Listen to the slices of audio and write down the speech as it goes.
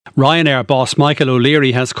Ryanair boss Michael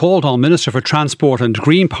O'Leary has called on Minister for Transport and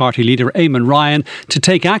Green Party leader Eamon Ryan to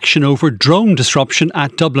take action over drone disruption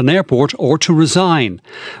at Dublin Airport or to resign.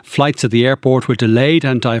 Flights at the airport were delayed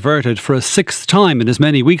and diverted for a sixth time in as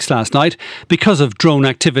many weeks last night because of drone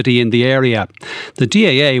activity in the area. The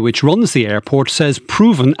DAA, which runs the airport, says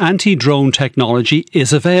proven anti-drone technology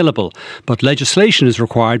is available, but legislation is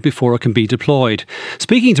required before it can be deployed.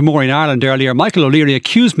 Speaking to Maureen Ireland earlier, Michael O'Leary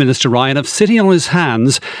accused Minister Ryan of sitting on his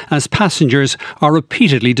hands as passengers are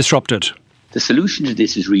repeatedly disrupted. The solution to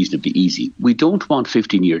this is reasonably easy. We don't want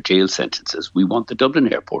 15-year jail sentences. We want the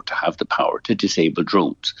Dublin airport to have the power to disable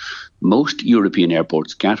drones. Most European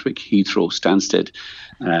airports, Gatwick, Heathrow, Stansted,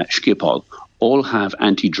 Schiphol, all have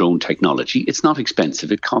anti-drone technology. It's not expensive.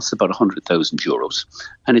 It costs about €100,000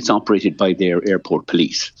 and it's operated by their airport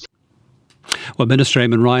police. Well, Minister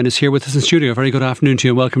Eamon Ryan is here with us in studio. Very good afternoon to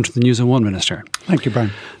you and welcome to the News at One, Minister. Thank you,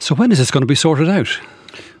 Brian. So when is this going to be sorted out?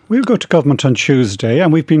 We'll go to government on Tuesday,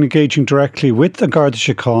 and we've been engaging directly with the Garda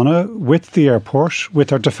Síochána, with the airport,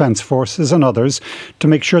 with our defence forces and others to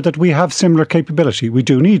make sure that we have similar capability. We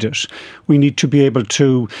do need it. We need to be able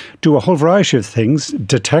to do a whole variety of things,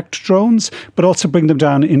 detect drones, but also bring them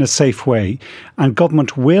down in a safe way. And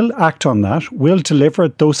government will act on that, will deliver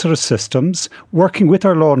those sort of systems, working with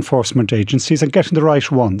our law enforcement agencies and getting the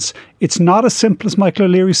right ones. It's not as simple as Michael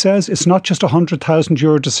O'Leary says. It's not just a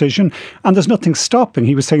 €100,000 decision, and there's nothing stopping.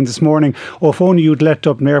 He was saying this morning, if only you'd let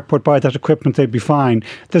Dublin Airport buy that equipment, they'd be fine.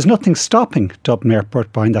 There's nothing stopping Dublin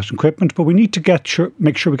Airport buying that equipment, but we need to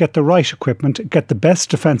make sure we get the right equipment, get the best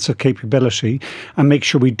defensive capability, and make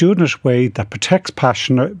sure we do it in a way that protects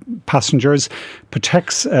passengers,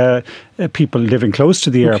 protects people living close to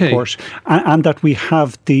the airport, and that we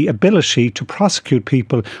have the ability to prosecute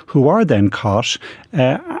people who are then caught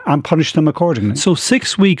and punish them accordingly. So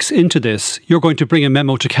 6 weeks into this, you're going to bring a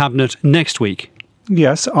memo to Cabinet next week?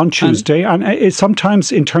 Yes, on Tuesday. And it's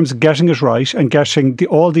sometimes in terms of getting it right and getting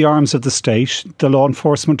all the arms of the state, the law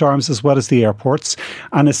enforcement arms as well as the airports,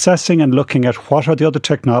 and assessing and looking at what are the other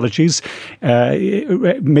technologies,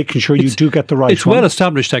 making sure you do get the right It's one.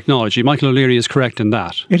 well-established technology. Michael O'Leary is correct in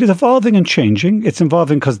that. It is evolving and changing. It's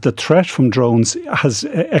evolving because the threat from drones has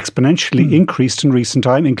exponentially increased in recent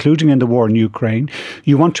time, including in the war in Ukraine.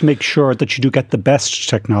 You want to make sure that you do get the best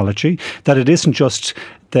technology, that it isn't just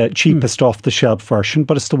the cheapest off-the-shelf version,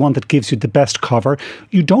 but it's the one that gives you the best cover.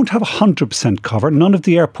 You don't have 100% cover. None of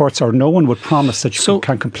the airports or no one would promise that you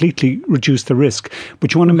can completely reduce the risk,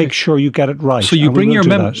 but you want to make sure you get it right. So you bring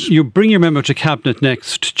your memo to Cabinet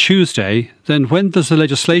next Tuesday. Then when does the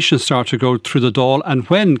legislation start to go through the Dáil, and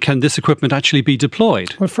when can this equipment actually be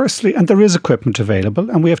deployed? Well, firstly, and there is equipment available,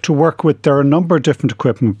 and we have to work with, there are a number of different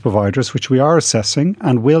equipment providers which we are assessing,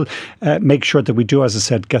 and will make sure that we do, as I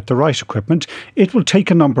said, get the right equipment. It will take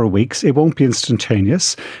a number of weeks. It won't be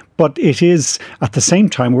instantaneous. But it is, at the same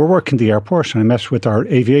time, we're working the airport, and I met with our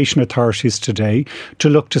aviation authorities today to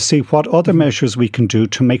look to see what other measures we can do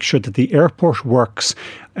to make sure that the airport works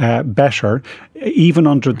better, even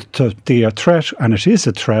under the threat, and it is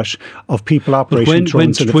a threat, of people operating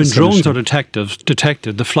drones. When drones are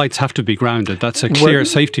detected, the flights have to be grounded. That's a clear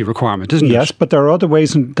safety requirement, isn't it? Yes, but there are other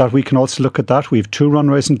ways that we can also look at that. We have 2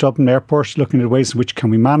 runways in Dublin Airport, looking at ways in which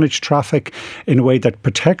can we manage traffic in a way that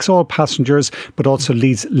protects all passengers, but also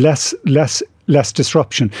leads less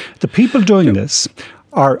disruption. The people doing this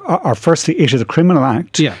are firstly, it is a criminal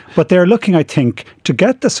act, but they're looking, I think, to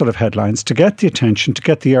get the sort of headlines, to get the attention, to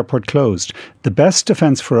get the airport closed. The best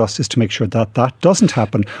defence for us is to make sure that that doesn't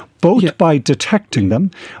happen, both by detecting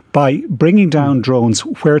them, by bringing down drones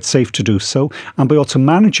where it's safe to do so, and by also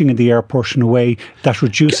managing in the airport in a way that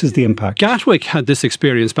reduces the impact. Gatwick had this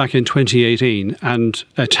experience back in 2018 and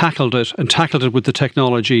tackled it with the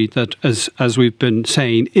technology that, as we've been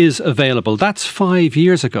saying, is available. That's 5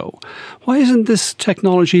 years ago. Why isn't this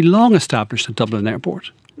technology long established at Dublin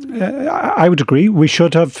Airport? I would agree. We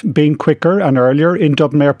should have been quicker and earlier in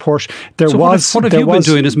Dublin Airport. What have you been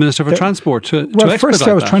doing as Minister for Transport to firstly,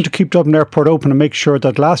 I was that? trying to keep Dublin Airport open and make sure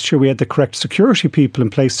that last year we had the correct security people in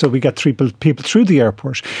place so we get people through the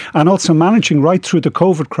airport, and also managing right through the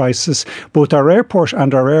COVID crisis both our airport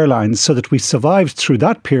and our airlines so that we survived through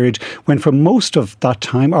that period when for most of that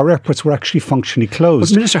time our airports were actually functionally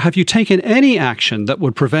closed. But Minister, have you taken any action that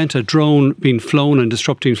would prevent a drone being flown and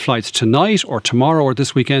disrupting flights tonight or tomorrow or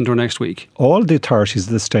this weekend or next week? All the authorities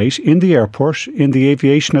of the state, in the airport, in the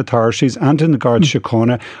aviation authorities and in the Garda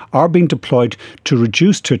Síochána, are being deployed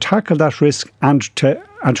to tackle that risk and to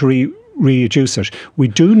reduce it. We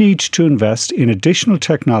do need to invest in additional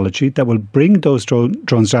technology that will bring those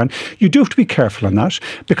drones down. You do have to be careful on that,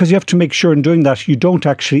 because you have to make sure in doing that you don't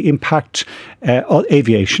actually impact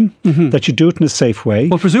aviation, that you do it in a safe way.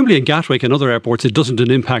 Well, presumably in Gatwick and other airports, it doesn't have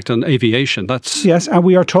an impact on aviation. That's yes, and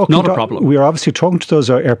we are talking not a problem. We are obviously talking to those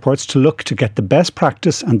airports to look to get the best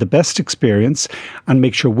practice and the best experience, and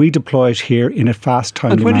make sure we deploy it here in a fast,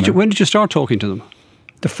 timely manner. And when did you start talking to them?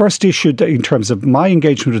 The first issue in terms of my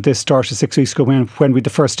engagement with this started 6 weeks ago when we had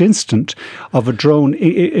the first incident of a drone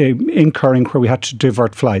incurring where we had to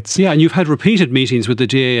divert flights. Yeah, and you've had repeated meetings with the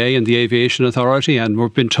DAA and the Aviation Authority, and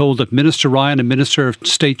we've been told that Minister Ryan and Minister of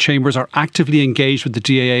State Chambers are actively engaged with the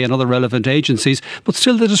DAA and other relevant agencies, but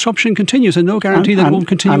still the disruption continues, and no guarantee that it won't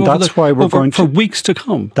continue for weeks to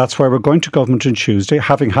come. That's why we're going to government on Tuesday,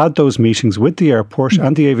 having had those meetings with the airport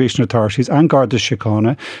and the aviation authorities and Garda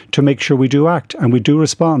Síochána, to make sure we do act and we do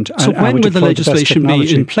respond. So when will the legislation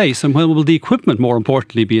be in place, and when will the equipment, more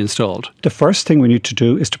importantly, be installed? The first thing we need to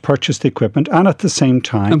do is to purchase the equipment, and at the same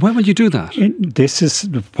time... And when will you do that? This is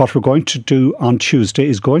what we're going to do on Tuesday,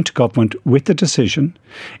 is going to government with the decision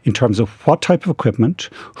in terms of what type of equipment,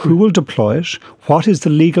 who will deploy it, what is the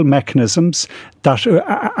legal mechanisms,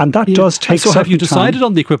 and that does take some time. So have you decided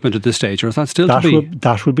on the equipment at this stage, or is that still to be?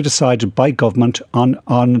 That will be decided by government on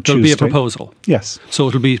Tuesday. There'll be a proposal? Yes. So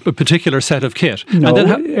it'll be a particular set of kit? No,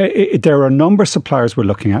 there are a number of suppliers we're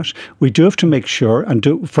looking at. We do have to make sure and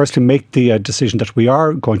firstly make the decision that we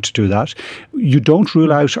are going to do that. You don't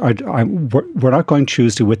rule out, we're not going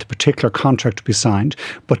Tuesday with a particular contract to be signed,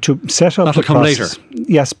 but to set up That'll the process. Come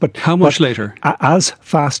later. Yes, but... How much later? As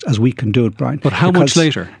fast as we can do it, Brian. But how much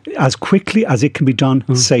later? As quickly as it can be done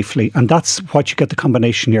safely. And that's what you get the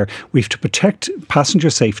combination here. We have to protect passenger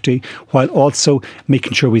safety while also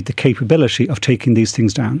making sure we have the capability of taking these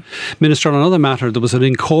things down. Minister, on another matter, there was an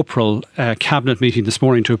incorporal cabinet meeting this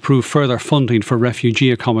morning to approve further funding for refugee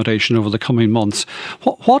accommodation over the coming months.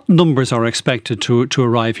 What numbers are expected to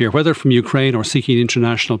arrive here, whether from Ukraine or seeking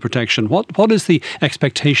international protection? What is the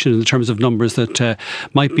expectation in terms of numbers that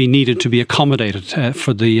might be needed to be accommodated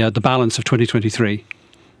for the balance of 2023?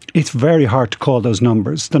 It's very hard to call those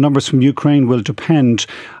numbers. The numbers from Ukraine will depend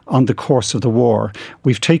on the course of the war.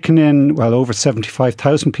 We've taken in, over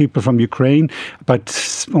 75,000 people from Ukraine.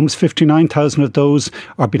 About almost 59,000 of those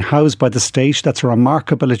are being housed by the state. That's a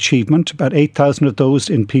remarkable achievement. About 8,000 of those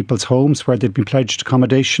in people's homes where they've been pledged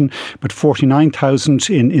accommodation, but 49,000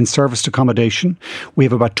 in serviced accommodation. We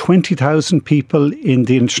have about 20,000 people in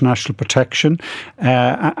the international protection,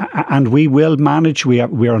 and we will manage. We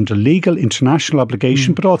are under legal international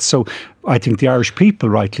obligation, but also I think the Irish people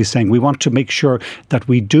rightly saying we want to make sure that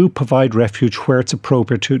we do provide refuge where it's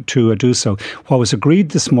appropriate to do so. What was agreed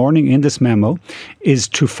this morning in this memo is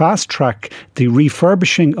to fast track the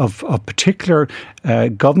refurbishing of particular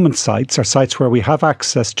government sites or sites where we have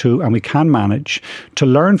access to and we can manage, to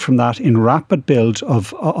learn from that in rapid build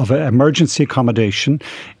of emergency accommodation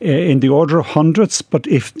in the order of hundreds, but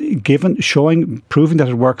if given proving that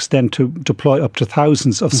it works, then to deploy up to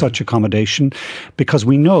thousands of such accommodation, because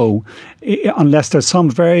we know unless there's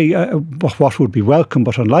some very what would be welcome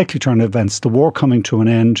but unlikely turn of events, the war coming to an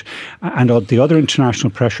end and the other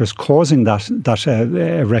international pressures causing that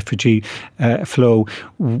refugee flow,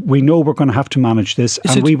 we know we're going to have to manage this,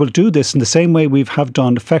 and we will do this in the same way we have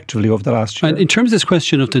done effectively over the last year. And in terms of this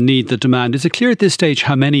question of the need, the demand, is it clear at this stage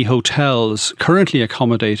how many hotels currently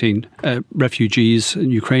accommodating refugees,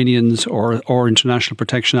 Ukrainians or international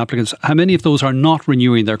protection applicants, how many of those are not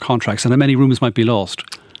renewing their contracts, and how many rooms might be lost?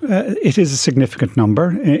 It is a significant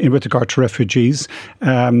number with regard to refugees,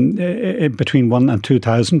 between 1,000 and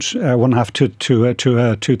 2,000, 1.5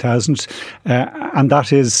 to 2,000, and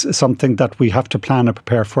that is something that we have to plan and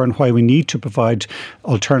prepare for, and why we need to provide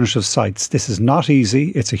alternative sites. This is not easy;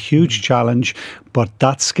 it's a huge challenge, but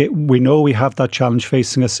we know we have that challenge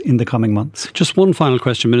facing us in the coming months. Just one final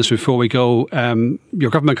question, Minister, before we go. Your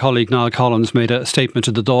government colleague Niall Collins made a statement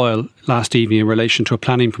to the Dáil last evening in relation to a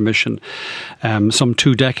planning permission some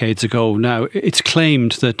 2 decades ago. Now, it's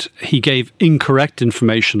claimed that he gave incorrect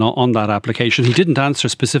information on that application. He didn't answer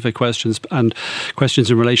specific questions and questions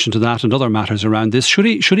in relation to that and other matters around this. Should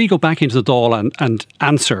he go back into the Dáil and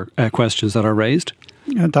answer questions that are raised?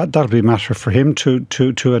 That'll be a matter for him to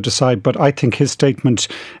decide. But I think his statement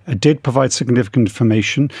did provide significant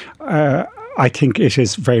information. I think it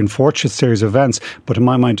is a very unfortunate series of events, but in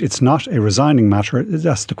my mind, it's not a resigning matter.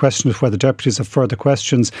 That's the question of whether deputies have further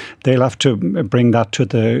questions. They'll have to bring that to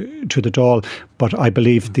the Dáil. But I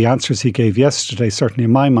believe the answers he gave yesterday, certainly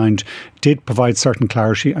in my mind, did provide certain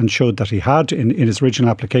clarity and showed that he had, in his original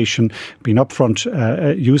application, been upfront,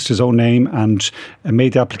 used his own name and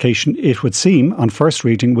made the application, it would seem, on first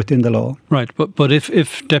reading within the law. Right, but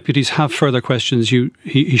if deputies have further questions,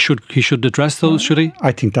 he should address those, should he?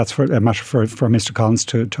 I think that's a matter for Mr. Collins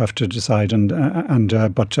to have to decide.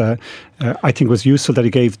 But I think it was useful that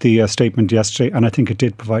he gave the statement yesterday, and I think it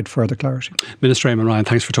did provide further clarity. Minister Eamon Ryan,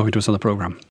 thanks for talking to us on the programme.